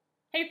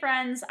Hey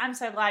friends, I'm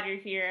so glad you're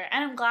here,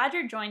 and I'm glad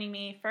you're joining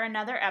me for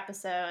another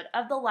episode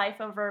of the Life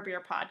Over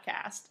Beer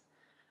podcast.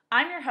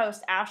 I'm your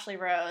host, Ashley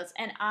Rose,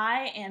 and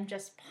I am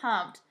just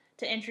pumped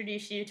to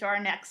introduce you to our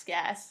next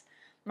guest,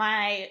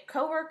 my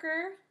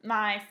coworker,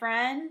 my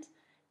friend,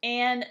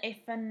 and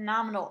a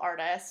phenomenal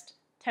artist,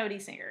 Tony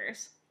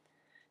Singers.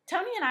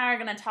 Tony and I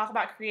are going to talk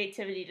about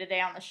creativity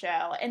today on the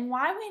show and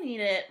why we need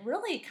it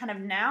really kind of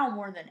now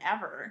more than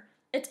ever.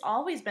 It's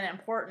always been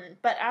important,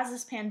 but as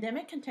this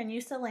pandemic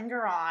continues to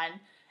linger on,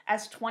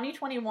 as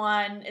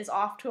 2021 is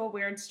off to a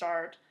weird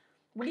start,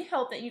 we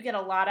hope that you get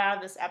a lot out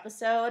of this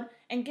episode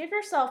and give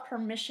yourself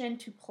permission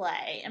to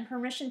play and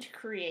permission to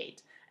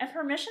create and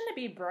permission to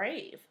be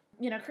brave.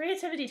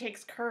 Creativity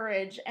takes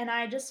courage, and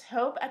I just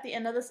hope at the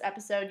end of this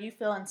episode you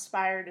feel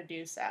inspired to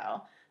do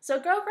so. So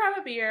go grab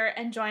a beer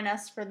and join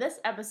us for this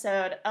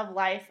episode of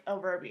Life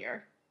Over a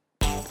Beer.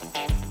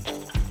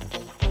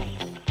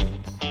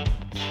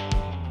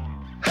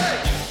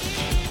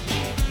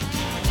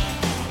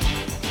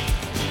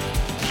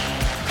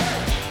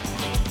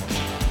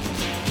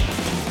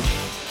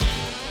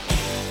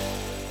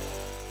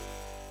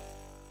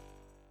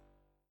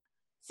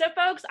 So,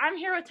 folks, I'm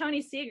here with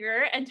Tony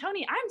Seeger. And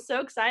Tony, I'm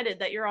so excited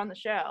that you're on the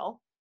show.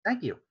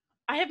 Thank you.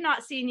 I have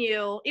not seen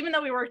you, even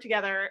though we work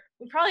together,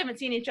 we probably haven't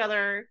seen each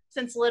other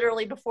since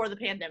literally before the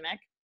pandemic.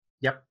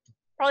 Yep.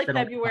 Probably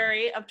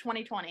February of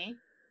 2020.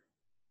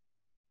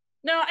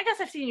 No, I guess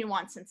I've seen you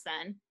once since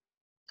then,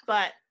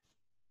 but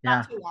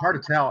not too long.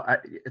 Hard to tell.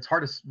 It's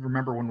hard to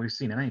remember when we've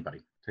seen anybody,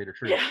 to tell you the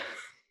truth. Yeah.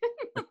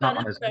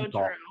 That is so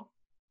true.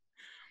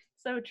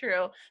 So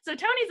true. So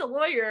Tony's a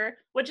lawyer,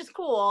 which is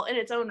cool in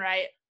its own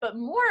right. But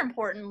more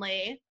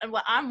importantly, and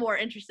what I'm more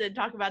interested in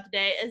talking about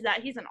today, is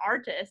that he's an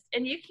artist.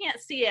 And you can't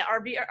see it.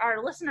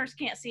 Our listeners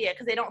can't see it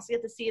because they don't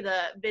get to see the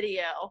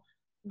video.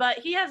 But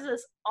he has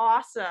this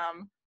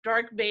awesome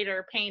Darth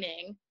Vader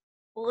painting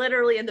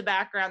literally in the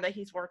background that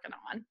he's working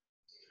on.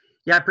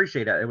 Yeah, I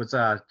appreciate it. It was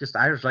I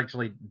was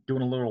actually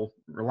doing a little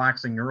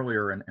relaxing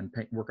earlier and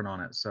working on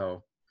it.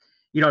 So,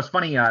 it's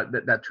funny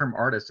that term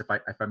artist, if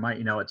I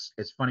might,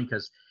 it's funny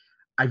because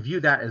I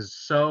view that as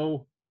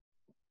so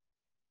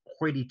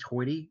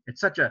hoity-toity.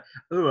 It's such a,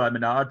 I'm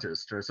an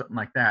artist or something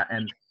like that.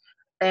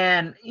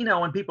 And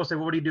when people say,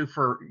 well, what do you do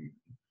for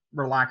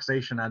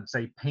relaxation? I'd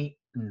say paint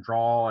and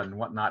draw and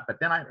whatnot. But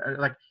then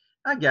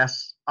I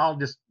guess I'll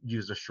just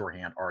use a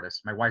shorthand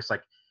artist. My wife's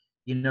like,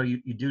 you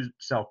do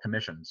sell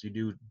commissions.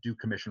 You do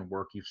commission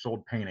work. You've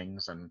sold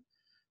paintings. And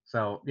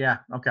so, yeah,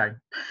 okay.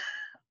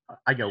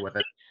 I go with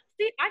it.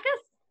 See, I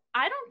guess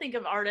I don't think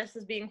of artists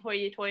as being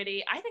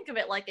hoity-toity. I think of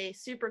it like a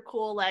super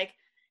cool, like,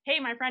 hey,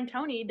 my friend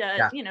Tony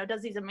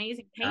does these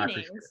amazing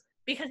paintings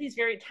because he's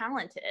very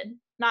talented.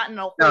 Not in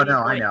a hoity-toity. No,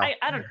 I know.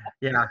 I don't know.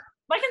 Yeah.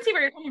 But I can see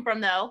where you're coming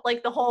from, though.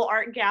 Like the whole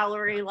art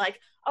gallery, like,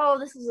 oh,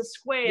 this is a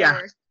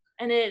square,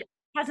 and it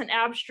has an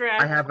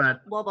abstract. I have an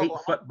blah, blah,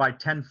 8-foot by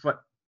 10-foot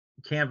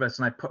canvas,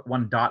 and I put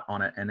one dot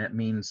on it, and it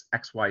means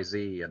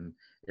XYZ, and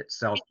it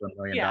sells for $1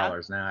 million.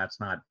 No, that's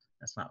not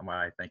what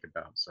I think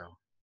about.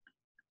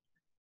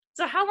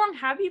 So how long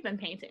have you been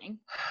painting?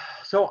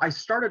 So I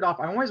started off,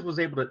 I always was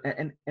able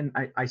to, and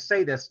I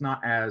say this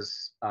not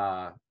as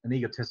an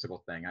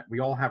egotistical thing. We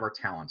all have our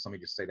talents. Let me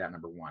just say that,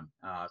 number one.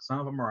 Some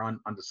of them are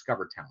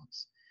undiscovered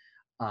talents.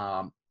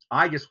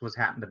 I just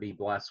happened to be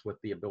blessed with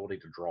the ability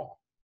to draw.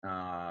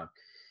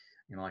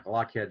 Like a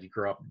lot of kids, you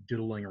grow up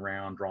doodling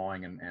around,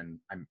 drawing, and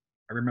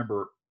I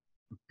remember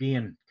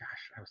being,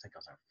 I was in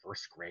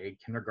first grade,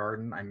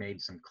 kindergarten. I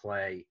made some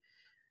clay,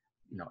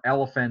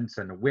 elephants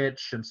and a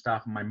witch and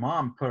stuff. And my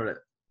mom put it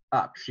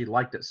up. She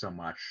liked it so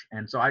much.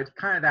 And so I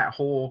kind of that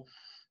whole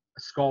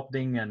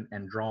sculpting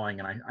and drawing.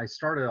 And I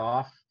started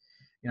off,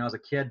 as a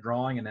kid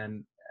drawing. And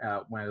then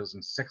when I was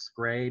in 6th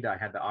grade, I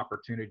had the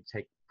opportunity to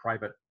take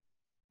private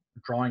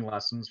drawing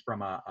lessons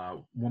from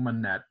a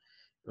woman that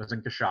was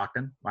in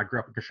Coshocton. I grew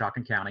up in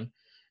Coshocton County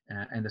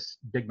and this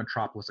big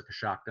metropolis of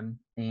Coshocton.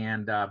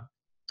 And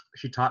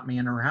she taught me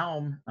in her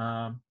home,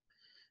 my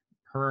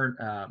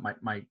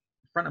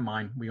friend of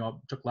mine, we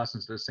all took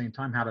lessons at the same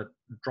time, how to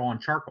draw on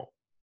charcoal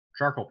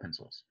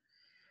pencils.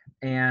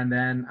 And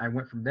then I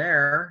went from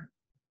there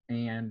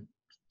and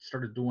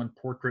started doing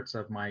portraits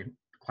of my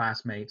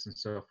classmates and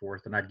so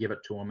forth. And I'd give it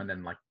to them. And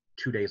then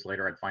 2 days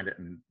later, I'd find it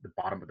in the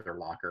bottom of their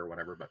locker or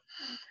whatever.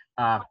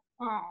 But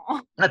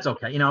that's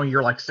okay.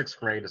 You're 6th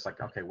grade. It's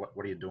like, okay, what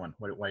are you doing?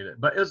 But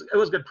it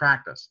was good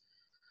practice.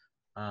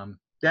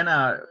 Then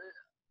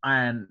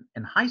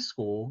in high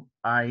school,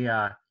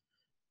 I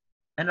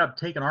ended up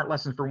taking art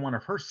lessons for one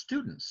of her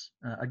students.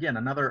 Again,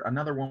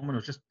 another woman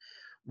was just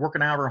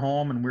working out of her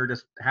home, and we were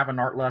just having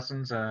art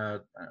lessons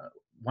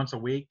once a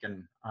week.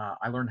 And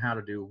I learned how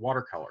to do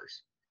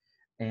watercolors.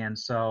 And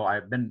so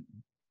I've been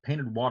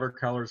painted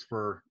watercolors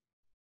for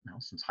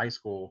since high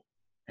school,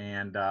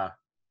 and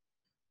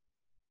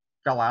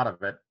fell out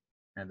of it.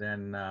 And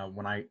then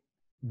when I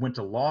went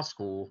to law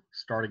school,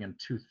 starting in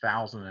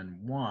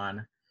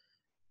 2001,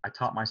 I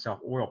taught myself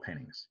oil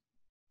paintings,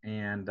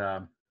 and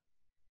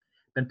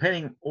been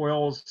painting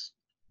oils,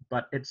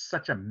 but it's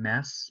such a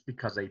mess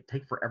because they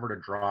take forever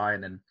to dry.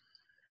 And then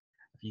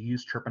if you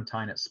use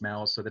turpentine, it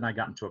smells. So then I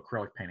got into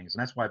acrylic paintings,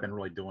 and that's what I've been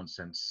really doing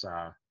since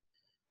the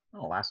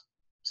last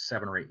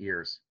 7 or 8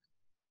 years.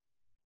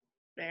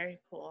 Very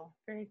cool.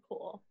 Very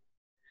cool.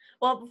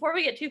 Well, before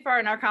we get too far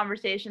in our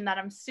conversation that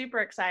I'm super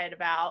excited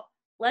about,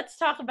 let's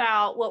talk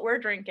about what we're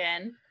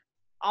drinking.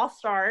 I'll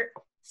start.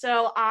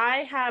 So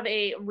I have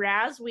a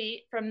Raz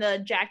Wheat from the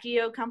Jackie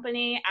O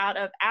Company out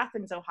of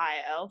Athens,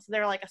 Ohio. So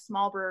they're like a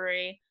small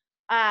brewery.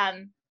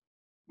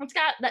 It's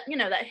got that,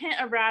 that hint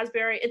of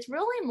raspberry. It's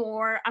really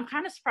more, I'm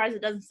kind of surprised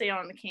it doesn't say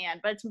on the can,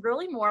 but it's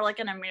really more like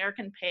an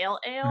American pale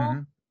ale.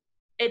 Mm-hmm.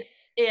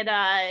 It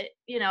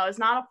is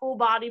not a full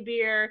body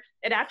beer.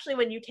 It actually,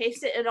 when you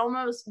taste it, it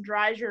almost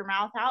dries your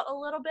mouth out a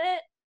little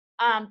bit.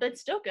 But it's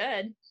still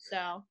good.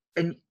 So.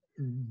 And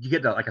you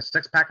get like a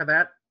 6-pack of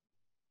that?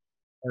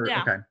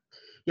 Yeah. Okay.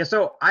 Yeah.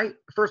 So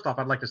first off,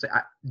 I'd like to say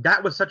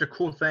that was such a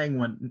cool thing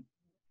when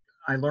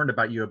I learned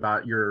about you,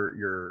 about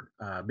your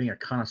being a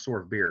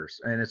connoisseur of beers.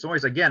 And it's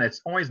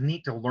always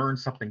neat to learn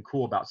something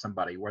cool about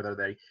somebody, whether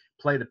they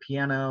play the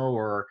piano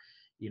or,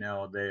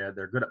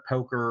 they're good at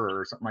poker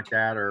or something like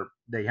that, or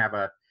they have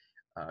a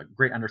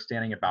great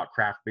understanding about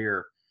craft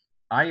beer.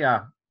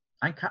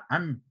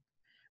 I'm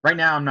right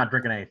now, I'm not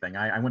drinking anything.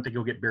 I went to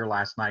go get beer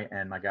last night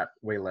and I got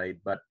waylaid.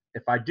 But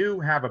if I do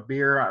have a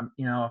beer,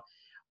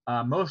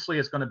 mostly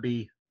it's going to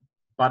be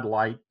Bud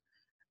Light.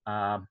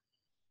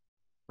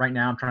 Right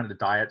now I'm trying to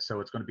diet, so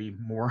it's going to be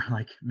more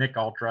like Mick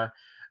Ultra.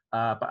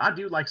 But I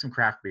do like some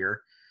craft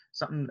beer.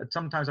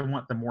 Sometimes I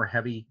want the more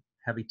heavy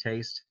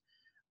taste.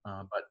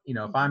 But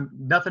if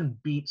nothing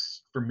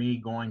beats for me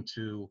going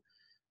to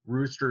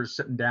Roosters,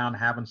 sitting down,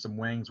 having some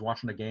wings,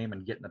 watching the game,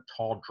 and getting a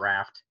tall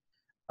draft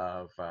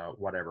of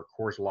whatever,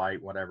 Coors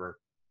Light, whatever.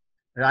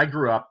 I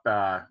grew up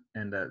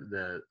in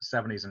the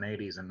 70s and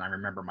 80s, and I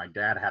remember my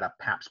dad had a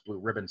Pabst Blue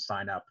Ribbon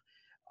sign up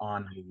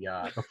on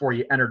the before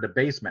you entered the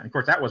basement. And of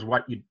course, that was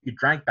what you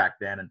drank back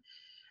then. And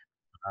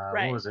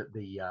right. What was it?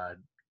 The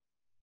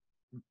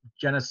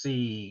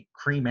Genesee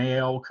Cream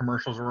Ale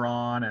commercials were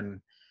on, and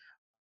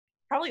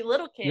probably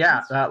Little Kings.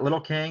 Yeah,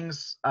 Little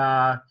Kings.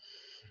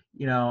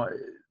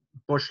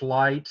 Busch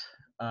Light.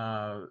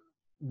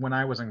 When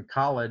I was in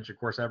college, of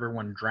course,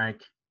 everyone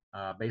drank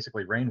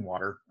basically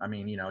rainwater. I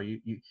mean,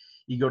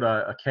 you go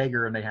to a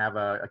kegger and they have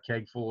a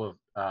keg full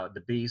of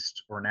the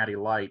Beast or Natty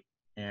Light.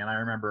 And I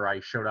remember I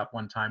showed up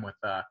one time with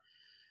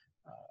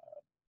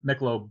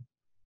Michelob,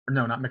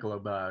 no, not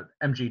Michelob,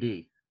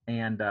 MGD.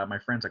 And my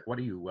friend's like, "What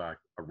are you, a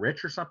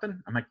rich or something?"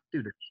 I'm like,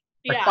 "Dude, it's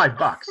like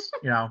 $5,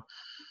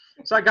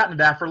 So I got into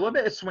that for a little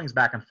bit. It swings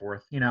back and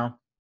forth,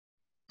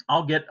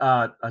 I'll get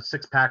a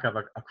 6-pack of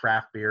a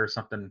craft beer or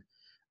something,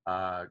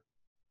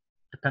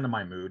 depend on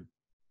my mood.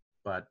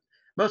 But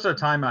most of the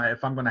time,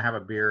 if I'm going to have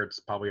a beer, it's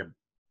probably a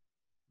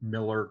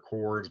Miller,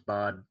 Coors,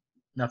 Bud,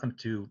 nothing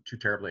too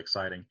terribly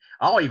exciting.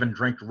 I'll even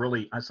drink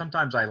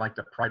sometimes I like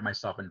to pride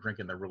myself in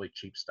drinking the really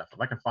cheap stuff. If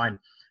I can find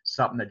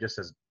something that just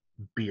says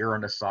beer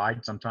on the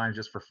side, sometimes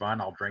just for fun,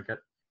 I'll drink it.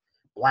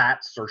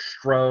 Blatz or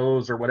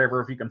Stroh's or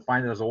whatever, if you can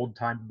find those old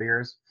time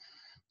beers,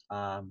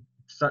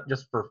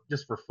 just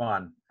for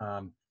fun.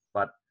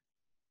 But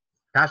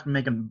Pabst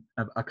making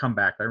a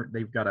comeback.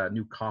 They've got a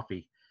new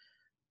coffee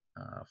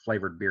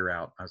flavored beer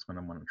out. I was going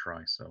to want to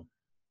try. So.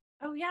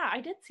 Oh yeah, I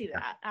did see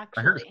that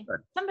actually. I heard it's good.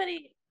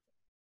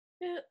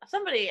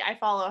 Somebody I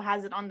follow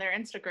has it on their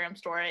Instagram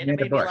story, and it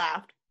made me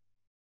laugh.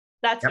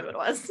 That's who it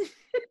was.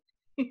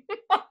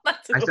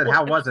 I said,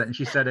 "How was it?" And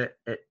she said,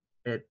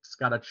 "It's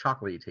got a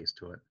chocolatey taste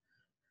to it."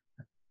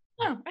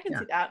 Oh, I can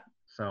see that.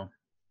 So,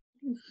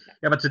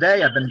 yeah, but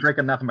today I've been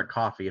drinking nothing but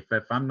coffee. If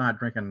I'm not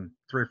drinking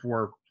 3 or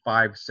 4,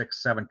 5,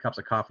 6, 7 cups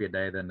of coffee a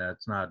day, then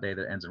it's not a day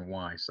that ends in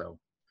Y. So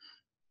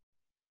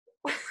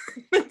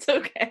it's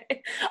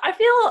okay. I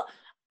feel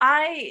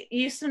I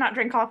used to not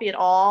drink coffee at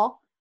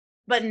all,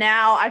 but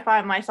now I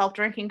find myself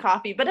drinking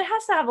coffee. But it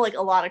has to have like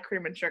a lot of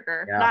cream and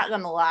sugar. Yeah. Not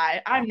gonna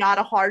lie, I'm not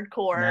a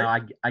hardcore. No,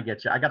 I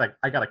get you. I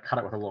gotta cut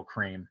it with a little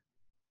cream.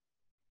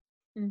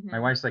 Mm-hmm. My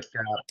wife's like,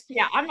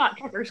 yeah, I'm not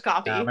Tucker's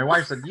coffee. My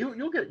wife said,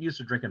 you'll get used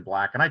to drinking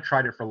black, and I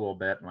tried it for a little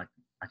bit. I'm like,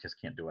 I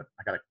just can't do it.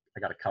 I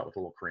gotta cut with a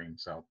little cream.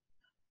 So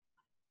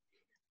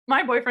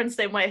my boyfriend's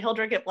the same way. He'll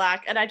drink it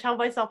black, and I tell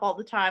myself all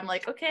the time,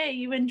 like, okay,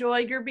 you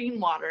enjoyed your bean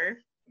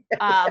water.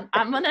 I'm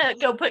gonna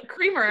go put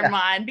creamer in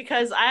mine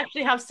because I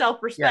actually have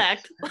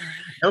self-respect. Yeah.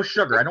 No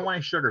sugar. I don't want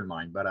any sugar in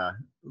mine, but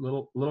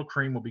little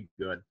cream will be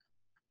good.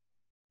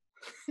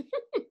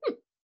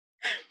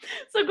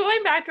 So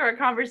going back to our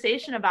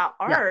conversation about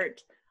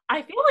art,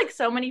 I feel like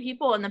so many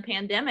people in the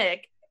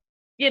pandemic,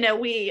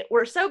 we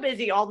were so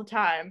busy all the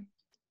time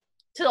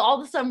till all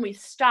of a sudden we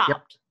stopped.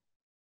 Yep.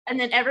 And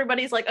then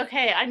everybody's like,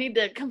 okay, I need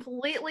to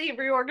completely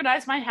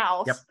reorganize my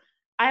house. Yep.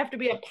 I have to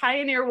be a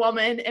pioneer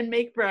woman and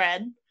make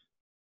bread.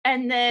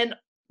 And then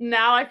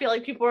now I feel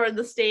like people are in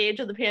the stage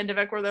of the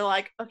pandemic where they're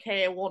like,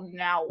 okay, well,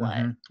 now what?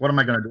 Mm-hmm. What am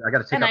I going to do? I got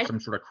to take up some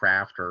sort of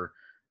craft or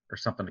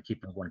something to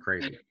keep them going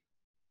crazy.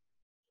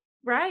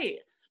 Right.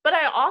 But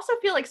I also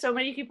feel like so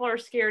many people are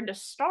scared to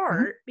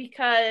start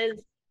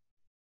because,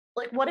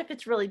 like, what if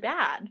it's really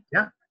bad?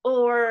 Yeah.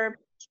 Or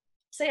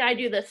say I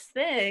do this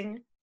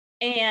thing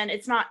and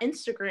it's not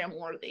Instagram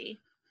worthy.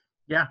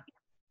 Yeah.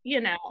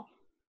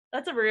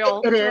 That's a It,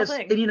 real it it's a real is.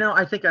 thing. And,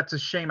 I think that's a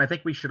shame. I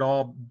think we should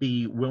all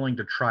be willing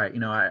to try it.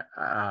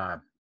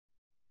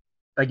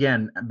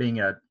 Again, being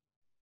a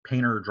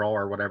painter,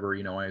 drawer, whatever,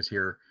 I was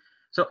here.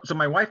 So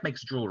my wife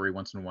makes jewelry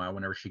once in a while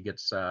whenever she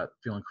gets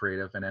feeling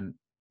creative. And then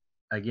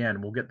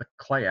again, we'll get the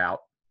clay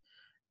out,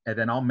 and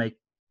then I'll make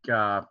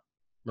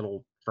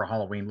for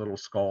Halloween, little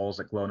skulls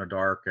that glow in the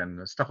dark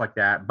and stuff like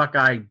that.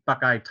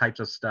 Buckeye types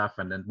of stuff,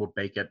 and then we'll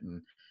bake it.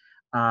 And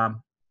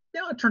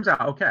it turns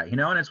out okay,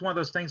 and it's one of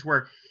those things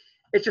where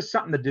it's just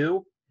something to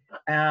do.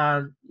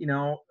 And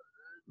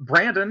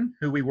Brandon,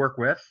 who we work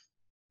with,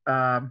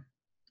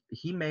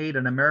 he made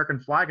an American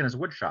flag in his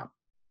wood shop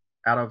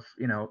out of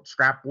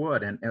scrap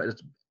wood, and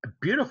it's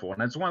beautiful.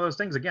 And it's one of those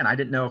things, again, I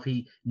didn't know if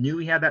he knew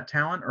he had that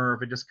talent or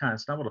if it just kind of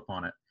stumbled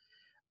upon it,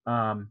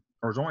 or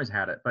has always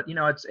had it. But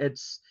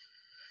it's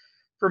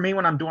for me,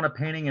 when I'm doing a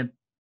painting, and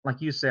like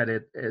you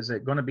said, is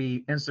it going to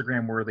be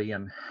Instagram worthy?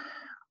 And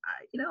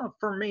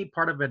for me,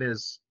 part of it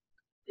is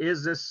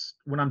this,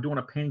 when I'm doing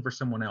a painting for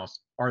someone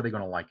else, are they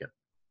going to like it?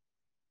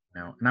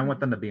 And I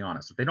want them to be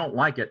honest. If they don't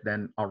like it,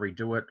 then I'll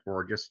redo it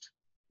or just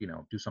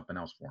do something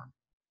else for them.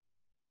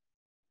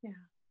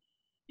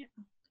 Yeah.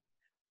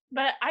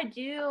 But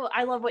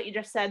I love what you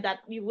just said, that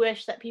you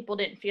wish that people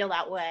didn't feel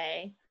that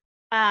way.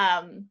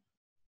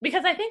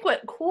 Because I think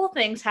what cool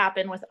things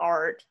happen with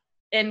art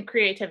and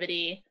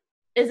creativity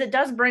is it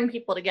does bring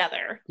people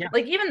together. Yeah.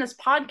 Like even this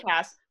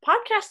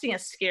podcasting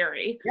is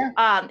scary.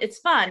 Yeah. It's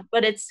fun,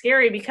 but it's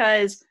scary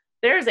because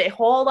there's a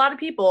whole lot of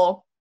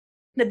people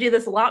that do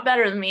this a lot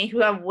better than me, who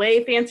have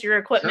way fancier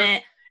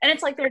equipment, and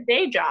it's like their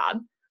day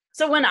job.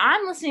 So when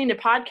I'm listening to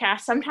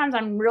podcasts, sometimes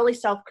I'm really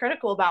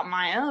self-critical about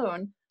my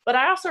own, but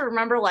I also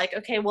remember like,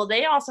 okay, well,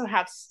 they also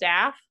have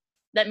staff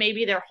that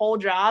maybe their whole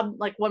job,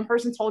 like one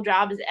person's whole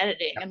job is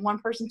editing, and one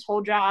person's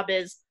whole job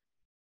is,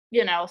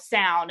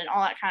 sound and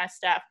all that kind of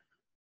stuff.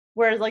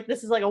 Whereas like,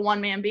 this is like a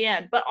one-man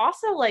band, but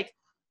also like,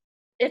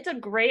 it's a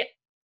great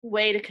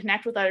way to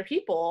connect with other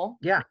people.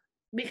 Yeah.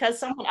 Because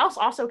someone else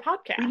also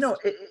podcasts.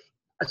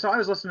 So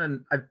I've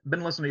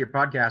been listening to your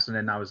podcast, and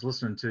then I was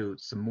listening to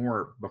some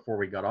more before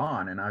we got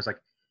on, and I was like,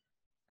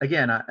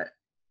 again,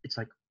 it's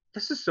like,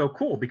 this is so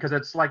cool, because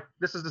it's like,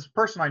 this is this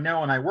person I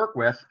know and I work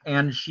with,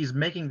 and she's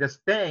making this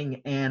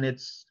thing, and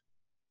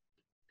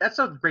that's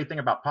a great thing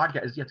about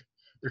podcasts, is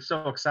they're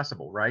so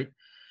accessible, right?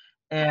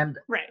 And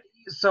right.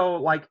 So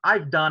like,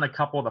 I've done a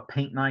couple of the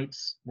paint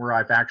nights where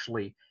I've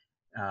actually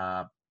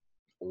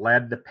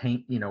led the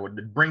paint,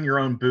 bring your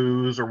own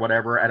booze or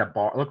whatever at a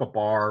local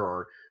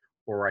bar,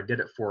 or I did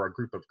it for a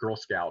group of Girl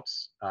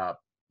Scouts,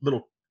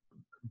 little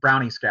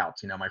brownie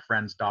scouts. My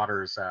friend's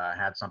daughters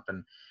had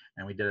something,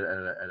 and we did it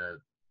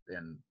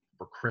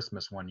for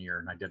Christmas one year,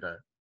 and I did a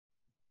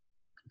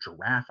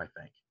giraffe, I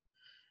think.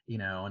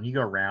 And you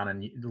go around,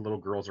 and the little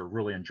girls are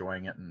really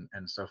enjoying it,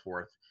 and so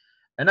forth.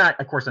 And I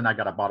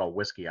got a bottle of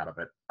whiskey out of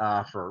it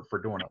for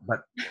doing it.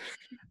 But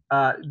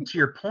to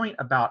your point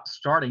about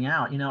starting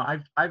out,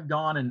 I've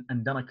gone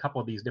and done a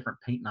couple of these different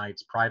paint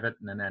nights, private,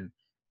 and then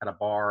at a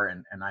bar,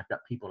 and I've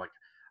got people like,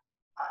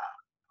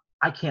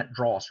 I can't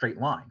draw a straight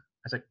line.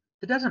 I was like,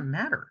 it doesn't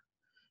matter.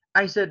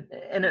 I said,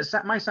 and it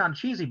might sound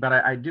cheesy, but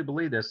I do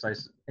believe this. I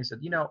said,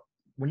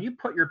 when you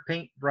put your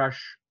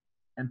paintbrush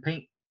and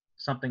paint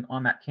something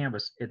on that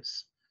canvas,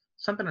 it's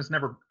something that's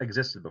never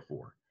existed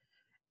before.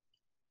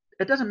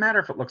 It doesn't matter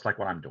if it looks like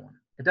what I'm doing.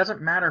 It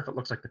doesn't matter if it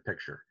looks like the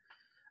picture.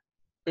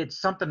 It's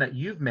something that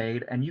you've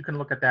made, and you can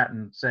look at that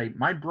and say,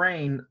 my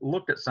brain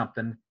looked at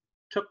something,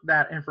 took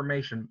that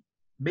information,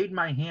 made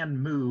my hand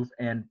move,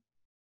 and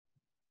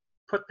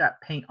put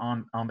that paint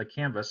on the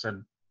canvas,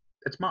 and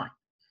it's mine.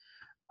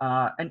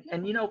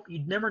 And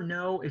you'd never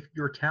know if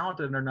you're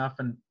talented enough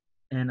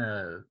in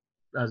a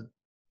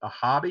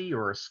hobby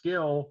or a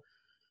skill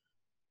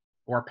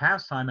or a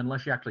pastime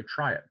unless you actually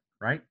try it,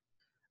 right?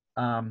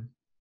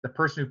 The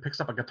person who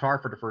picks up a guitar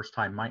for the first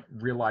time might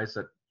realize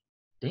that,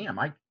 damn,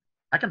 I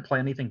can play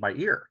anything by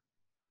ear.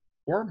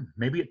 Or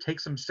maybe it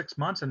takes them 6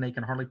 months and they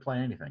can hardly play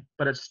anything.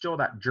 But it's still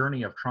that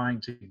journey of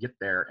trying to get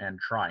there and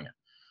trying it.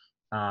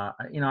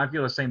 I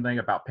feel the same thing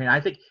about paint.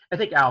 I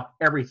think out of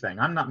everything,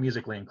 I'm not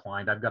musically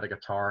inclined. I've got a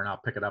guitar, and I'll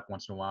pick it up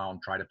once in a while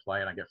and try to play,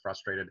 and I get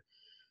frustrated.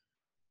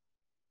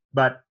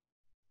 But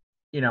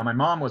my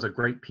mom was a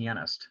great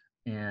pianist,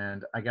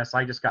 and I guess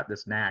I just got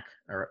this knack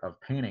of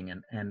painting.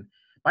 And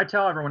I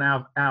tell everyone,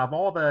 out of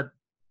all the,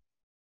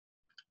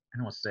 I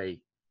don't want to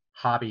say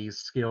hobbies,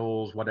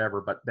 skills,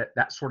 whatever, but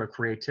that sort of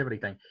creativity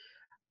thing,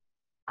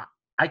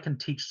 I can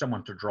teach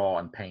someone to draw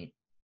and paint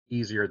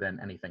easier than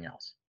anything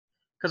else.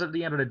 Because at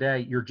the end of the day,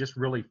 you're just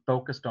really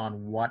focused on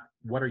what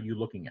are you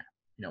looking at?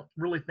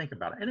 Really think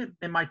about it. And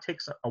it might take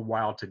a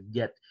while to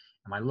get,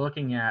 am I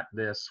looking at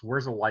this?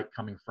 Where's the light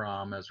coming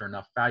from? Is there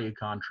enough value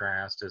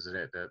contrast? Is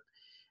it that,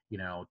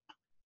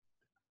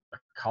 the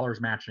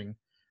colors matching?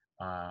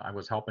 I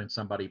was helping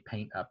somebody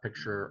paint a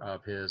picture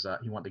of his,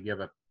 he wanted to give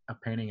a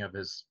painting of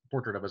his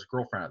portrait of his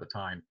girlfriend at the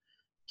time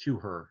to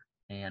her.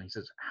 And he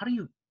says, how do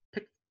you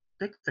pick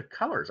the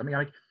colors? I mean,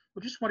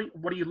 well, just what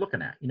are you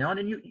looking at? And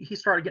then he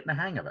started getting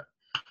the hang of it.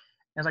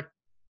 And I was like,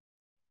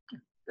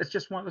 it's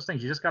just one of those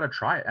things. You just got to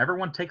try it.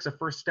 Everyone takes a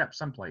first step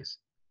someplace.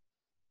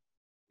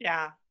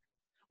 Yeah.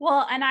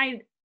 Well,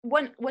 and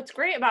what's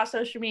great about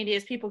social media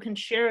is people can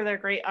share their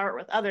great art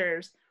with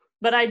others,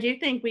 but I do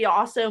think we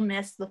also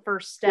miss the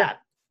first step. Yeah.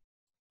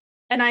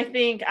 And I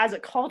think as a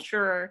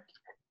culture,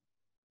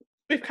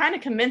 we've kind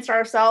of convinced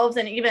ourselves,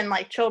 and even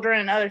like children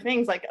and other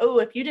things, like, oh,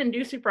 if you didn't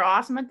do super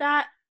awesome at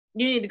that,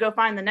 you need to go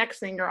find the next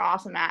thing you're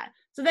awesome at.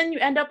 So then you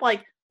end up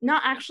like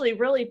not actually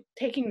really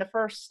taking the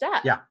first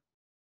step. Yeah.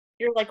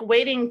 You're like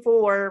waiting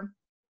for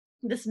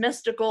this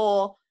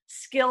mystical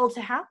skill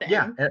to happen.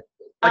 Yeah.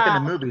 Like in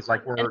the movies,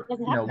 like where,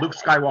 Luke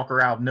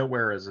Skywalker out of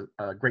nowhere is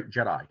a great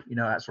Jedi,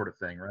 that sort of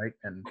thing. Right.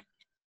 And,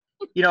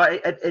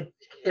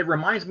 it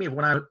reminds me of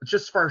when I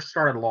just first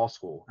started law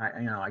school.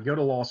 I go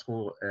to law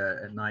school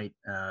at night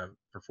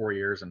for 4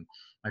 years, and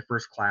my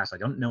first class, I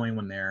don't know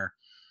anyone there.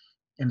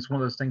 And it's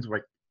one of those things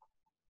where,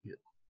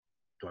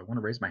 do I want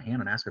to raise my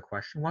hand and ask a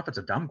question? What if it's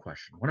a dumb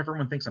question? What if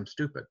everyone thinks I'm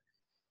stupid?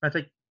 I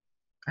think,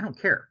 I don't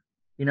care.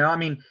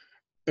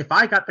 If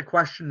I got the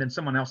question, then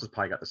someone else has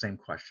probably got the same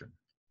question.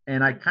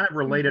 And I kind of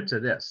relate it to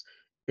this.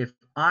 If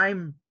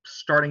I'm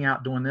starting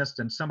out doing this,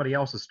 then somebody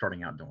else is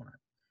starting out doing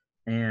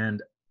it.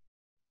 And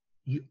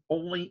you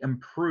only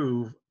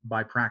improve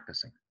by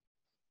practicing.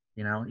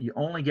 You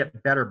only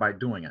get better by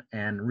doing it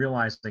and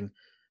realizing,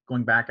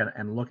 going back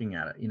and looking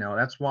at it.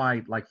 That's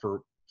why, like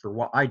for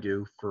what I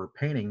do for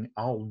painting,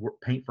 I'll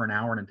paint for an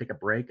hour and then take a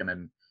break and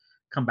then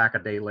come back a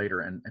day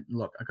later and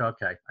look,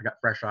 okay, I got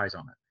fresh eyes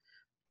on it.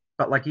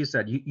 But like you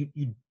said,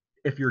 you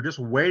if you're just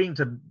waiting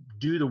to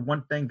do the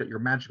one thing that you're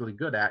magically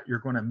good at, you're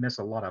going to miss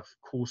a lot of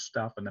cool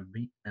stuff in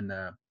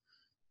the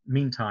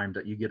meantime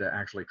that you get to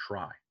actually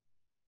try.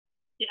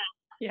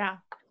 Yeah.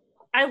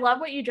 I love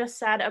what you just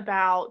said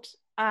about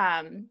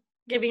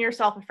giving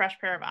yourself a fresh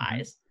pair of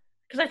eyes.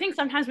 Because I think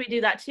sometimes we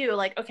do that too.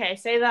 Like, okay,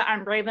 say that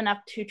I'm brave enough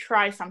to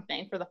try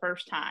something for the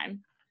first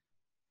time.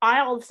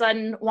 I all of a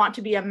sudden want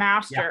to be a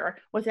master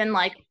within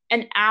like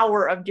an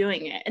hour of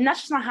doing it. And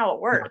that's just not how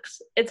it works.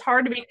 Yeah. It's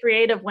hard to be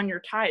creative when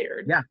you're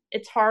tired. Yeah.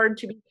 It's hard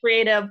to be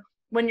creative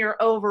when you're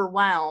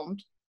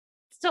overwhelmed.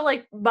 Still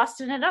like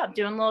busting it up,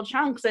 doing little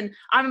chunks. And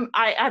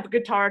I have a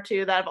guitar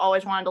too that I've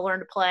always wanted to learn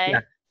to play. Yeah.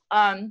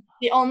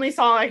 The only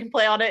song I can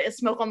play on it is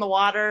Smoke on the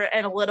Water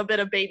and a little bit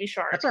of Baby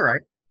Shark. That's all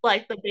right.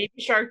 Like the Baby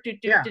Shark do.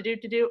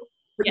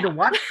 But you know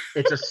what?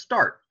 It's a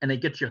start, and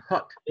it gets you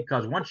hooked,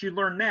 because once you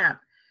learn that,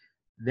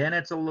 then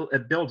it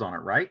builds on it,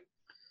 right?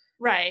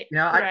 Right.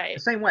 The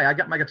same way. I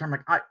got my guitar. I'm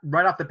like,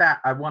 right off the bat,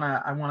 I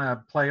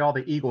wanna play all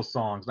the Eagles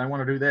songs, and I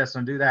want to do this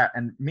and do that.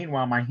 And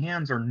meanwhile, my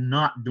hands are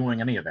not doing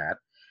any of that.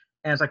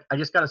 And it's like I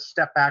just got to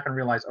step back and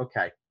realize,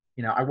 okay,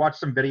 I watched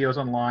some videos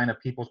online of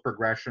people's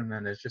progression,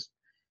 and it's just,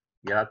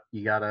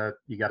 you gotta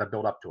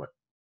build up to it.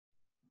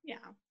 Yeah.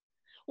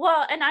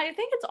 Well, and I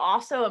think it's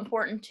also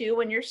important too,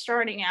 when you're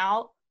starting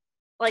out,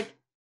 like,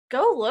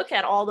 go look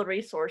at all the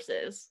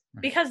resources,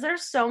 because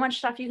there's so much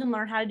stuff you can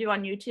learn how to do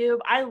on YouTube.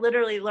 I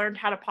literally learned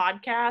how to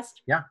podcast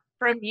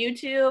from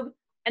YouTube,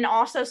 and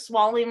also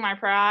swallowing my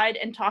pride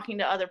and talking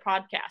to other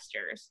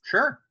podcasters.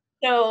 Sure.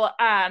 So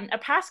a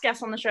past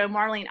guest on the show,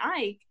 Marlene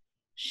Ike,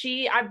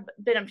 I've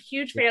been a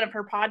huge fan of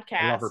her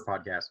podcast. I love her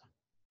podcast.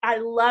 I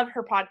love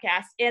her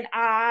podcast. And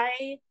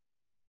I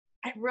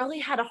really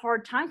had a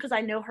hard time, because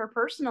I know her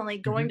personally,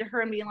 going to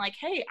her and being like,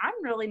 hey,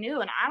 I'm really new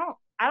and I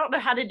don't know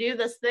how to do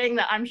this thing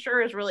that I'm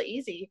sure is really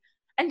easy.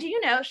 And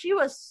she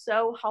was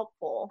so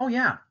helpful. Oh,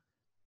 yeah.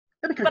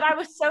 But I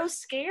was so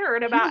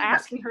scared about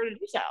asking her to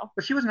do so.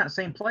 But she was in that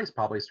same place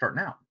probably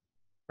starting out,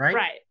 right?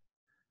 Right.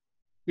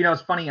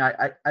 It's funny.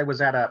 I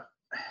was at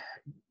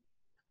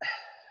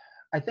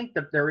I think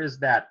that there is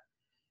that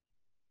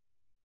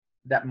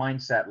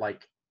mindset,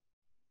 like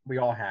we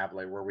all have,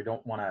 like, where we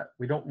don't want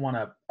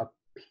to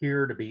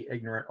appear to be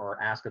ignorant or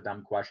ask a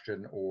dumb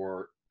question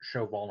or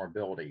show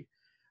vulnerability.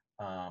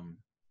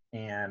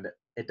 And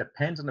it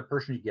depends on the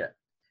person you get,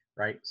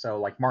 right? So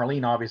like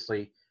Marlene,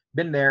 obviously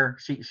been there.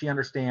 She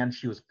understands.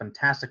 She was a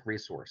fantastic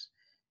resource.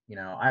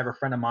 I have a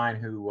friend of mine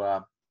who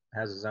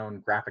has his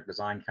own graphic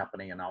design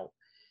company, and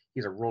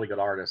he's a really good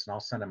artist, and I'll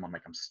send him, I'm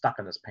like, I'm stuck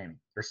in this painting.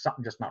 There's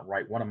something just not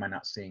right. What am I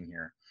not seeing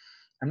here?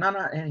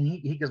 And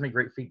he gives me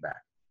great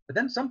feedback. But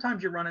then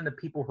sometimes you run into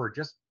people who are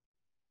just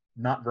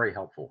not very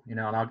helpful, and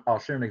I'll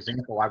share an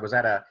example. I was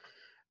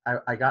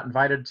I got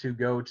invited to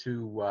go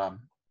to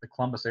the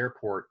Columbus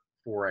airport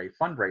for a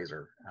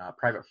fundraiser,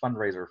 private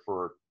fundraiser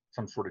for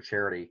some sort of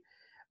charity.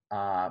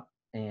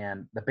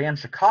 And the band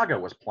Chicago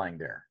was playing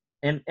there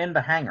in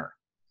the hangar.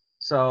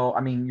 So,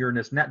 I mean, you're in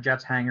this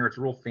NetJets hangar. It's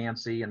real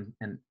fancy, and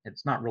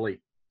it's not really,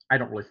 I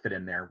don't really fit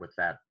in there with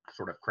that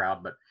sort of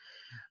crowd. But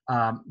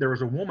there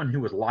was a woman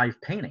who was live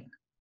painting.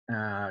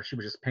 She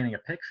was just painting a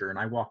picture, and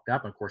I walked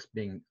up, and of course,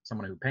 being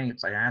someone who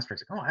paints, I asked her, I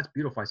said, oh, that's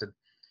beautiful. I said,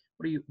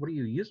 what are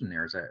you using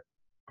there? Is that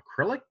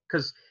acrylic?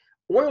 Because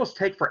oils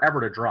take forever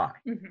to dry,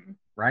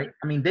 right?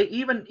 I mean,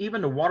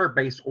 even the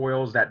water-based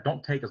oils that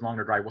don't take as long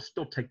to dry will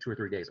still take 2 or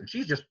 3 days. And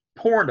she's just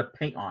pouring the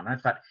paint on. And I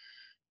thought,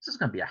 this is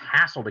going to be a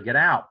hassle to get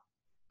out.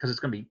 because it's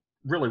going to be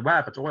really wet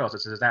if it's oils. I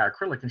said, is that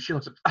acrylic? And she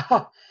looks at,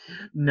 oh,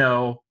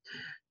 no,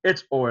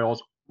 it's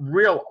oils.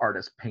 Real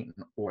artists paint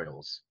in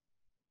oils.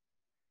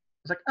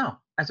 It's like, oh.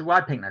 I said, well,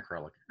 I paint in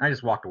acrylic. I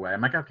just walked away. I'm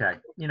like, okay,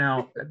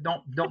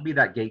 don't be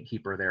that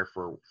gatekeeper there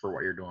for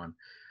what you're doing.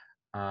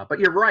 But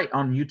you're right.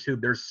 On YouTube,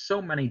 there's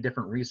so many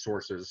different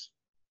resources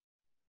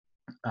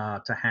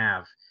to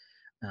have.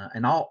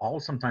 And I'll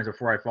sometimes,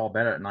 before I fall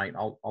bed at night,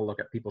 I'll look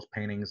at people's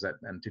paintings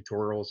and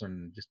tutorials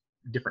and just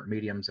different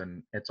mediums,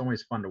 and it's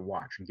always fun to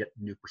watch and get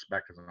new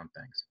perspectives on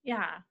things.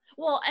 Yeah.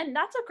 Well, and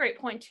that's a great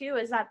point too,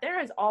 is that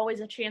there is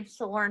always a chance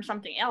to learn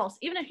something else,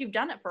 even if you've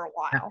done it for a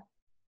while.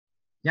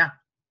 Yeah,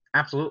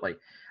 absolutely.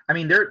 I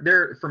mean,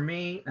 there for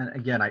me, and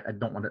again, I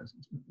don't want to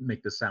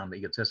make this sound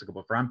egotistical,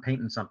 but if I'm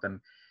painting something,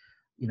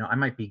 I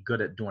might be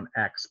good at doing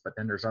X, but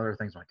then there's other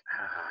things like,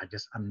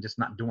 I'm just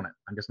not doing it.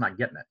 I'm just not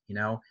getting it.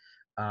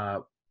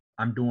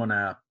 I'm doing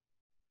a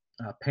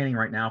painting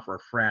right now for a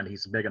friend.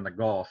 He's big into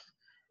golf.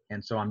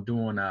 And so I'm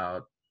doing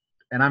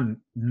and I'm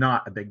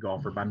not a big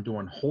golfer, but I'm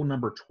doing hole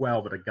number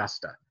 12 at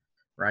Augusta,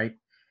 right?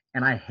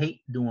 And I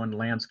hate doing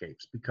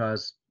landscapes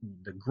because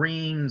the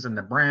greens and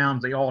the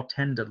browns, they all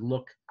tend to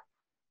look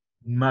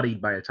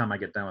muddied by the time I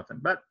get done with them.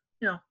 But,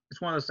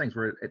 it's one of those things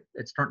where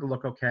it's starting to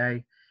look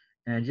okay.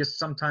 And just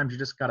sometimes you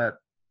just got to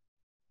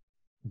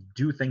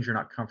do things you're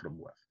not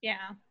comfortable with.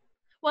 Yeah.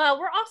 Well,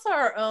 we're also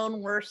our own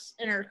worst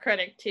inner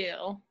critic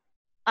too.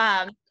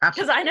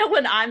 Because I know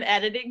when I'm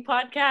editing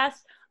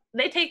podcasts,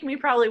 they take me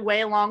probably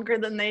way longer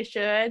than they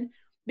should,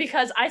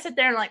 because I sit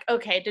there and like,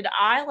 okay, did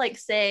I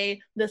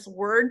say this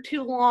word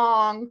too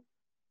long?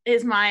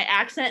 Is my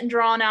accent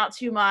drawn out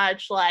too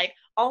much? Like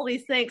all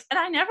these things. And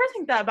I never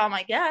think that about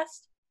my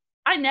guest.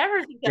 I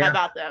never think that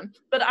about them.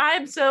 But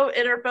I'm so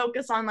inner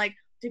focused on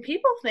do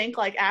people think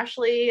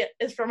Ashley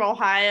is from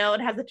Ohio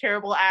and has a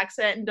terrible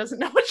accent and doesn't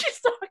know what she's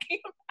talking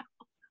about?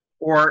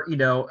 Or,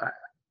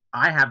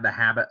 I have the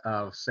habit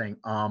of saying,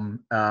 when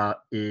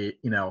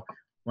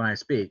I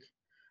speak.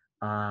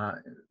 I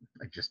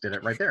just did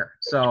it right there.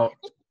 So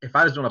if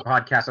I was doing a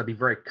podcast, I'd be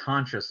very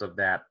conscious of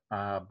that.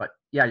 But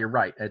yeah, you're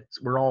right.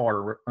 We're all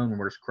our own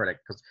worst critic,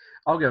 because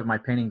I'll give my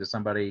painting to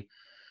somebody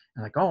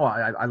and like, oh,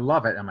 I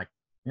love it. I'm like,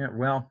 yeah,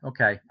 well,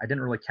 okay. I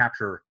didn't really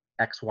capture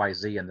X, Y,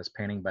 Z in this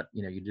painting, but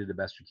you do the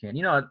best you can,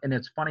 and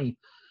it's funny.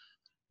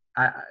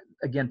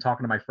 Again,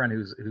 talking to my friend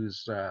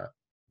who's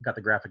got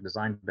the graphic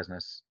design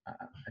business,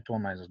 I told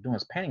him I was doing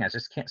this painting. I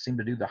just can't seem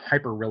to do the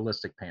hyper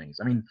realistic paintings.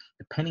 I mean,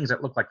 the paintings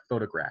that look like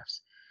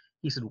photographs.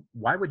 He said,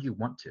 why would you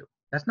want to?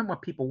 That's not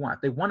what people want.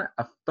 If they want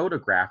a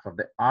photograph of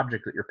the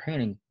object that you're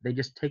painting, they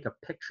just take a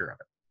picture of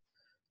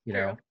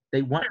it.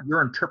 They want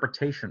your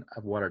interpretation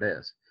of what it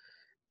is.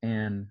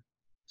 And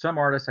some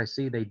artists I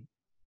see, they,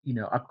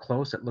 up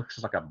close, it looks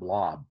just like a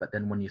blob. But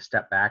then when you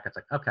step back, it's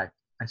like, okay,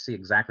 I see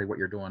exactly what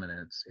you're doing. And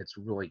it's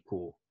really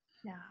cool.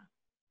 Yeah.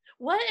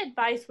 What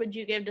advice would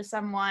you give to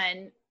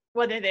someone,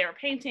 whether they were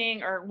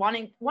painting or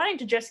wanting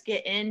to just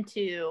get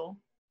into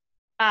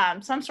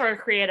some sort of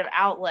creative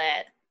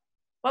outlet?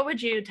 What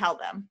would you tell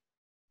them?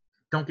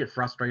 Don't get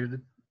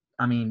frustrated.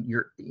 I mean,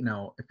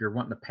 if you're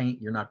wanting to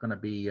paint, you're not going to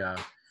be Da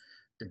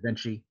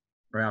Vinci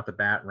right out the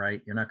bat,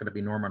 right? You're not going to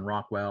be Norman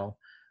Rockwell.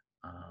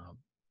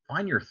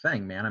 Find your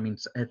thing, man. I mean,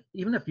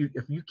 even if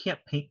you can't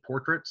paint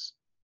portraits,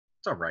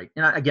 it's all right.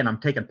 And again, I'm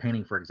taking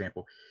painting for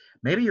example.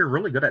 Maybe you're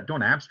really good at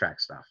doing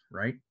abstract stuff,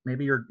 right?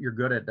 Maybe you're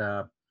good at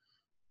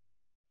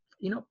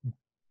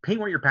paint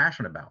what you're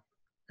passionate about.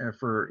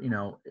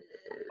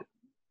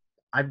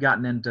 I've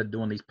gotten into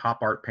doing these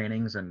pop art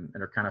paintings and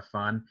they're kind of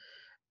fun.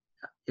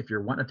 If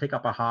you're wanting to take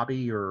up a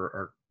hobby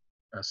or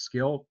a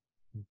skill,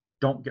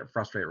 don't get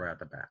frustrated right at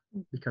the bat,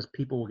 because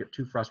people will get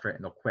too frustrated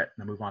and they'll quit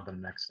and they'll move on to the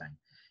next thing.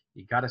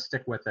 You got to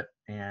stick with it.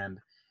 And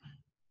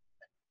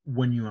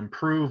when you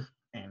improve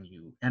and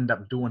you end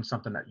up doing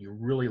something that you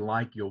really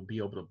like, you'll be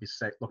able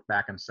to look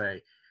back and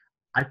say,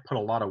 I put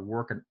a lot of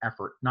work and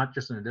effort, not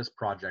just into this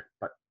project,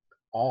 but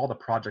all the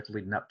projects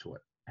leading up to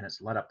it. And it's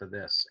led up to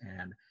this.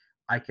 And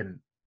I can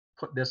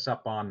put this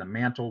up on the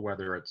mantle,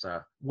 whether it's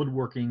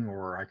woodworking,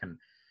 or I can,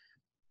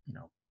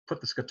 put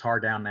this guitar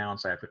down now and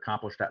say I've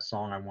accomplished that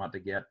song I want to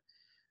get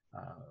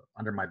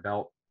under my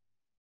belt,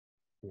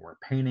 or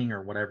painting,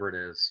 or whatever it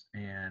is.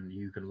 And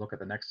you can look at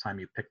the next time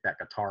you pick that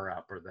guitar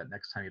up, or the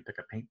next time you pick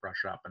a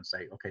paintbrush up, and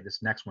say, okay, this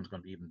next one's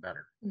going to be even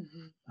better.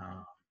 Mm-hmm.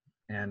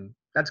 And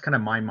that's kind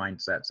of my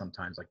mindset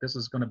sometimes. Like, this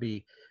is going to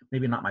be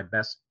maybe not my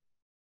best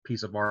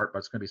piece of art, but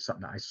it's going to be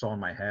something that I saw in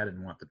my head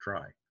and want to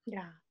try.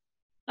 Yeah.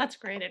 That's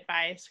great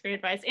advice. Great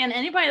advice. And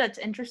anybody that's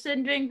interested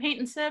in doing paint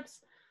and sips,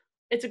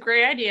 it's a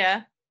great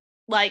idea.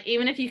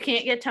 Even if you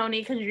can't get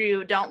Tony because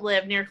you don't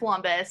live near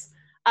Columbus,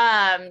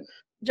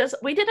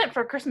 we did it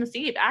for Christmas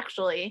Eve,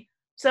 actually.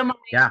 So my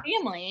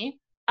family,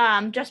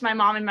 just my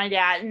mom and my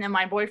dad, and then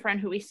my boyfriend,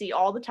 who we see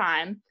all the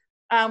time,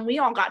 we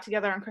all got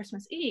together on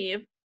Christmas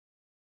Eve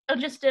and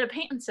just did a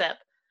paint and sip.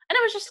 And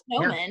it was just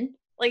snowman.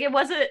 Yeah. It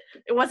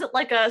wasn't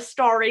like a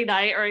starry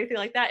night or anything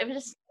like that. It was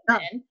just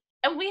snowman.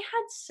 And we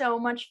had so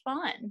much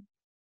fun.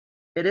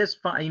 It is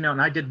fun,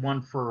 and I did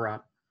one for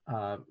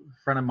a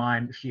friend of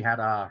mine. She had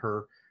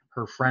her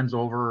her friends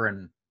over,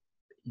 and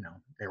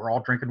they were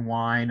all drinking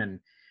wine, and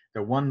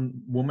the one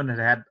woman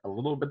had a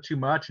little bit too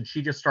much, and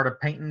she just started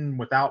painting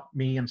without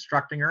me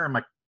instructing her. I'm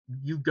like,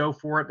 you go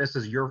for it. This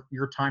is your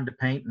time to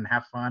paint and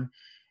have fun.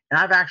 And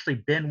I've actually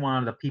been one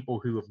of the people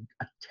who have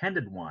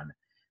attended one,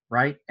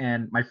 right?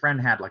 And my friend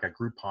had like a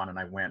Groupon, and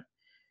I went,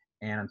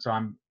 and so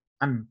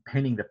I'm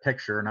painting the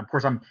picture, and of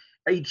course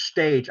each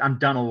stage I'm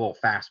done a little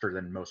faster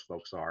than most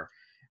folks are.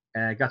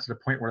 And it got to the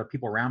point where the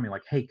people around me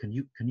like, hey, can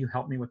you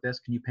help me with this?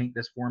 Can you paint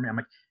this for me? I'm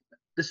like,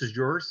 this is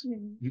yours.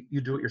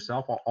 You do it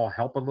yourself. I'll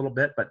help a little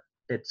bit, but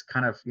it's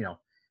kind of,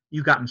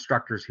 you got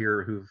instructors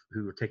here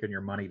who are taking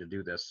your money to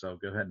do this, so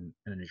go ahead and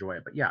enjoy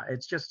it. But yeah,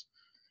 it's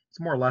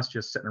more or less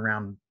just sitting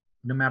around,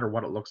 no matter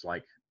what it looks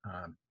like,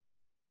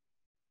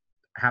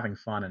 having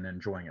fun and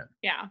enjoying it.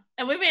 Yeah.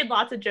 And we made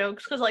lots of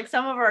jokes because like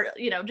some of our,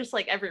 just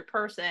like every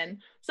person,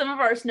 some of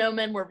our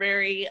snowmen were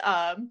very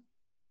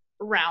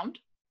round.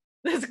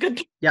 That's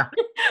good. Yeah.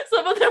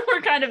 Some of them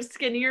were kind of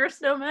skinnier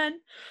snowmen.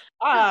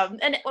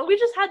 And we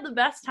just had the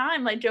best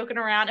time like joking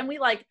around, and we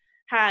like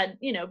had,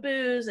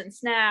 booze and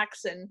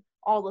snacks and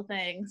all the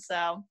things.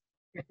 So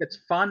if it's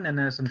fun and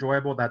it's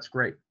enjoyable, that's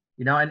great.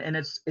 And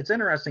it's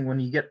interesting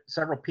when you get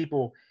several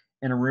people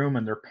in a room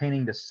and they're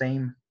painting the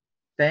same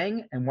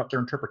thing and what their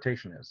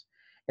interpretation is.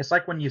 It's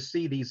like when you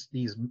see these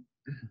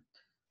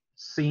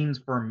scenes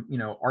from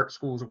art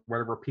schools or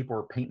whatever, people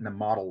are painting a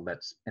model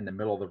that's in the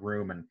middle of the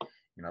room, and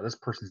this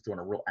person's doing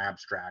a real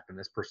abstract and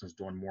this person's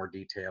doing more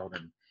detailed.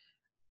 And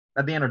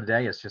at the end of the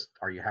day, it's just,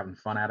 are you having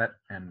fun at it?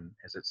 And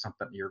is it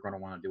something you're going to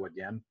want to do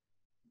again?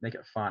 Make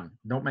it fun.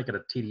 Don't make it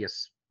a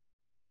tedious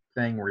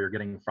thing where you're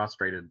getting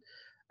frustrated. And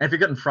if you're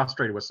getting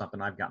frustrated with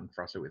something, I've gotten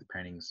frustrated with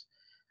paintings.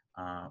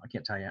 I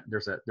can't tell you.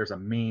 There's a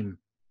meme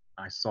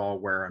I saw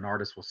where an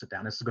artist will sit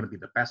down. This is going to be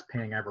the best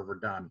painting I've ever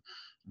done.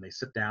 And they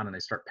sit down and they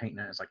start painting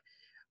it. It's like,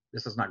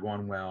 this is not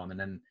going well. And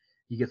then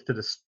you get to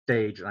the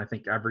stage, and I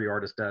think every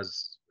artist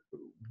does,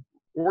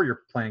 or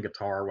you're playing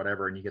guitar or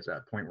whatever, and you get to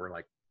that point where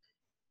like,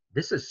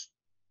 this is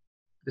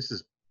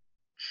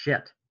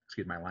shit.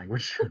 Excuse my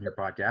language on your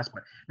podcast,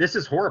 but this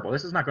is horrible.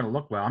 This is not going to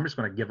look well. I'm just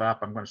going to give up.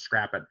 I'm going to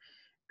scrap it.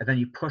 And then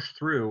you push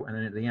through, and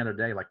then at the end of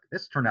the day, like,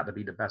 this turned out to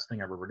be the best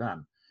thing I've ever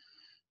done.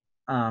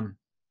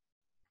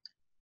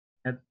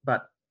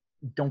 But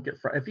don't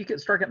if you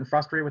start getting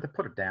frustrated with it,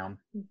 put it down.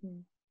 Mm-hmm.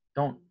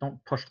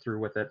 Don't push through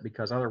with it,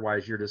 because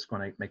otherwise you're just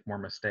going to make more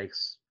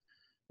mistakes.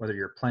 Whether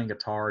you're playing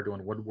guitar,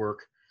 doing woodwork,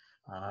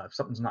 if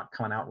something's not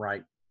coming out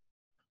right,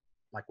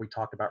 like we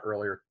talked about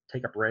earlier,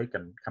 take a break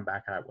and come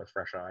back at it with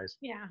fresh eyes.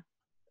 Yeah.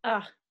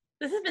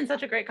 This has been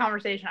such a great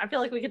conversation. I feel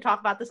like we could talk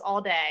about this all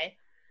day.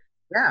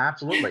 Yeah,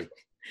 absolutely.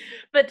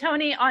 But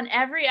Tony, on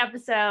every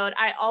episode,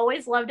 I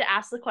always love to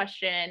ask the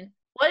question,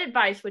 what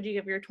advice would you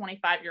give your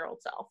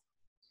 25-year-old self?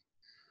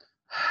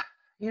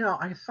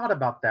 I thought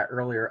about that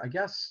earlier. I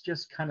guess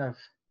just kind of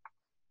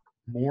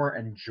more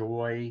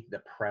enjoy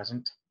the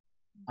present.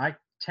 I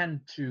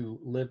tend to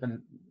live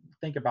and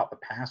think about the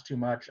past too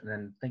much, and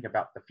then think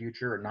about the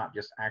future, and not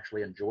just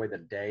actually enjoy the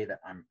day that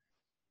I'm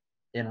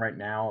in right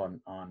now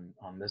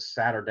on this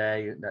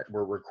Saturday that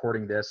we're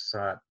recording this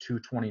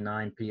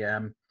 2:29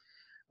 p.m.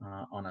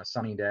 On a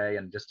sunny day,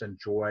 and just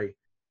enjoy.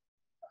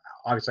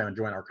 Obviously, I'm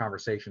enjoying our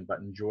conversation, but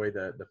enjoy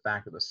the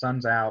fact that the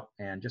sun's out,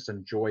 and just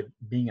enjoy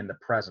being in the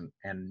present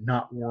and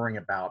not worrying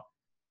about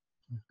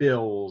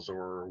bills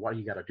or what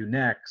you got to do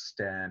next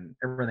and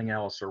everything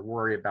else, or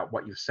worry about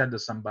what you've said to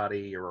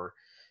somebody, or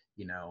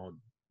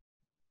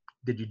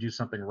did you do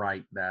something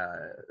right?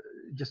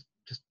 Just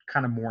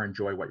kind of more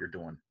enjoy what you're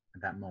doing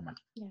at that moment.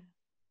 Yeah.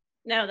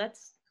 No,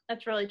 that's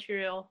really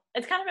true.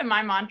 It's kind of been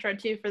my mantra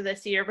too for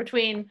this year,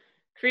 between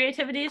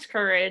creativity is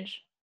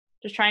courage,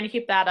 just trying to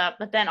keep that up.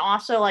 But then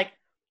also, like,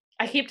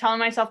 I keep telling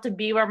myself to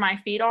be where my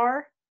feet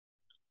are,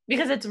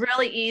 because it's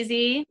really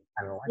easy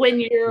when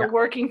you're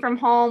working from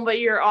home, but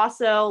you're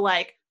also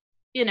like,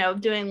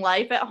 doing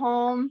life at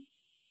home,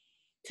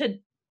 to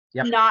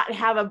not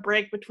have a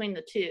break between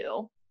the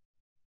two.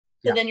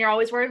 So then you're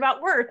always worried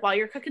about work while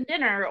you're cooking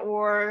dinner,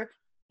 or,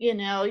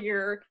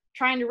 you're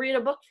trying to read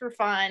a book for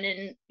fun,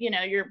 and,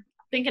 you're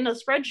thinking of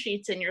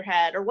spreadsheets in your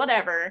head or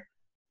whatever.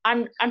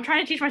 I'm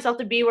trying to teach myself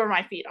to be where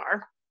my feet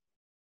are.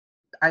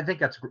 I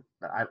think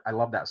I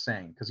love that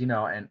saying, because,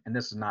 and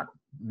this is not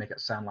make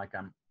it sound like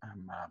I'm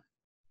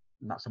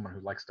not someone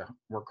who likes to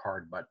work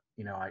hard, but,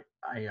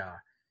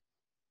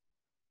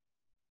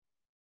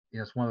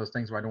 it's one of those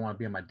things where I don't want to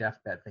be on my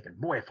deathbed thinking,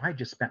 boy, if I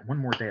just spent one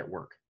more day at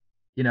work,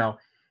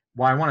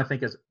 what I want to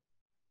think is,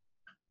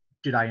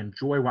 did I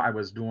enjoy what I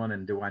was doing,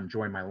 and do I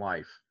enjoy my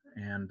life?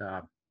 And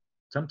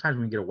sometimes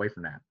we can get away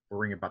from that,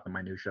 worrying about the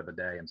minutia of the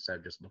day instead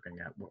of just looking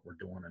at what we're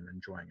doing and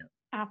enjoying it.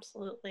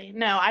 Absolutely.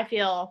 No, I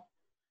feel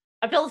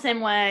the same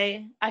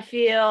way. I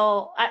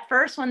feel at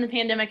first when the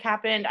pandemic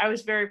happened, I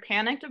was very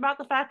panicked about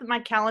the fact that my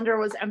calendar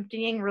was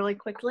emptying really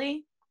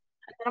quickly.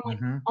 And then I'm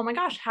like, oh my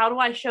gosh, how do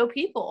I show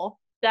people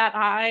that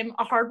I'm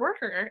a hard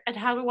worker? And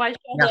how do I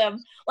show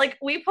them? Like,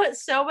 we put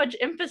so much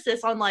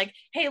emphasis on like,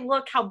 hey,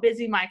 look how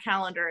busy my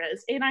calendar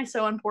is. Ain't I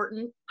so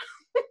important?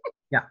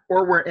 Yeah.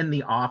 Or we're in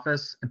the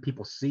office and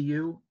people see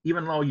you,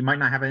 even though you might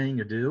not have anything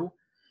to do.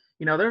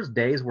 There's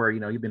days where,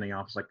 you've been in the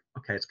office like,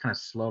 okay, it's kind of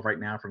slow right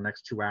now for the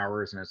next 2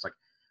 hours. And it's like,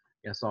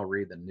 yes, I'll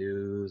read the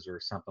news or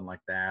something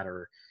like that,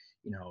 or,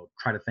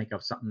 try to think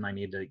of something I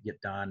need to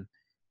get done.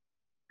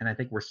 And I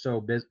think we're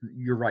so busy.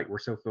 You're right. We're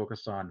so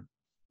focused on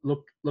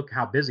look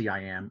how busy I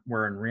am.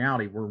 Where in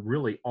reality, we're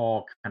really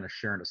all kind of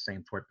sharing the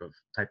same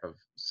type of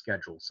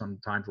schedule.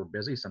 Sometimes we're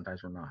busy,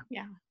 sometimes we're not.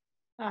 Yeah.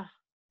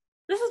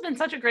 This has been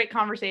such a great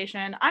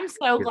conversation. I'm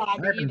so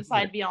glad that you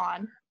decided to be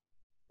on.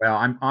 Well,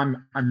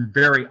 I'm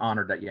very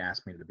honored that you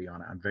asked me to be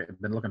on it.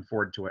 I've been looking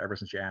forward to it ever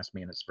since you asked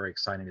me, and it's very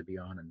exciting to be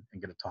on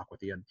and get to talk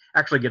with you and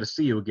actually get to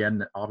see you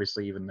again.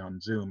 Obviously, even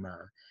on Zoom,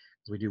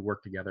 because we do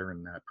work together,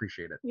 and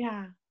appreciate it.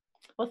 Yeah.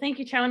 Well, thank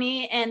you,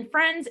 Tony. And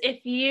friends,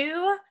 if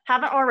you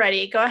haven't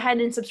already, go ahead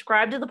and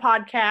subscribe to the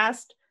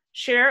podcast,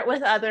 share it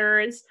with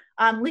others,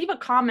 leave a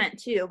comment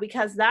too,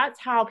 because that's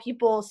how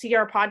people see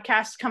our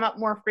podcasts come up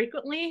more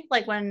frequently.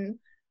 Like when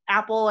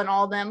Apple and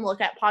all of them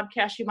look at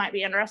podcasts you might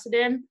be interested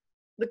in,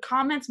 the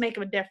comments make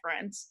a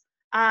difference.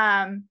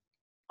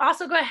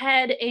 Also, go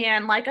ahead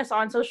and like us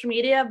on social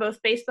media,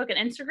 both Facebook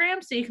and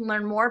Instagram, so you can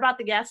learn more about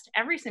the guest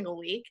every single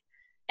week.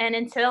 And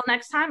until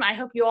next time, I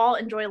hope you all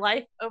enjoy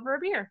life over a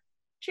beer.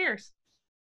 Cheers.